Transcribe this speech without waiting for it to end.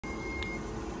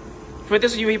For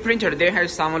this UV printer, they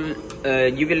have some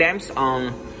UV lamps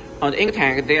on the ink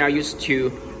tank. They are used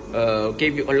to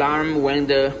give you alarm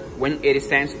when it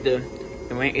senses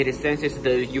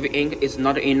the UV ink is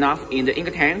not enough in the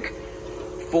ink tank.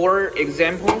 For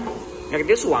example, like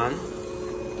this one,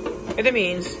 it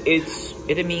means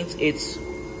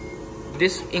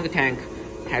this ink tank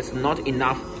has not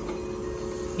enough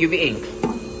UV ink.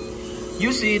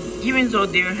 You see, even though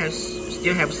there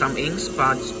still have some inks,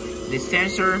 but the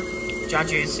sensor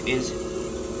judges is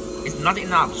not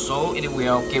enough, so it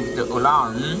will give the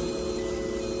alarm.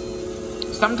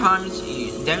 Sometimes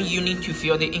then you need to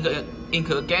fill the ink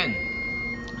again.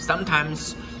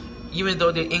 Sometimes even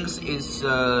though the ink is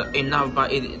enough,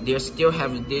 but they still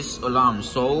have this alarm.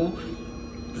 So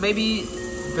maybe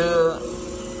the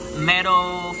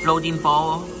metal floating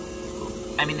ball,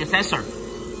 the sensor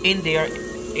in there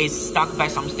is stuck by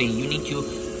something.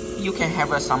 You can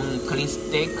have some clean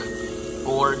stick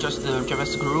or just the driver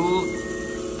screw,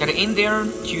 get in there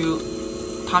to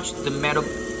touch the metal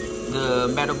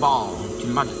ball,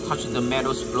 to touch the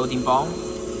metal's floating ball,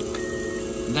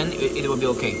 then it will be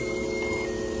okay.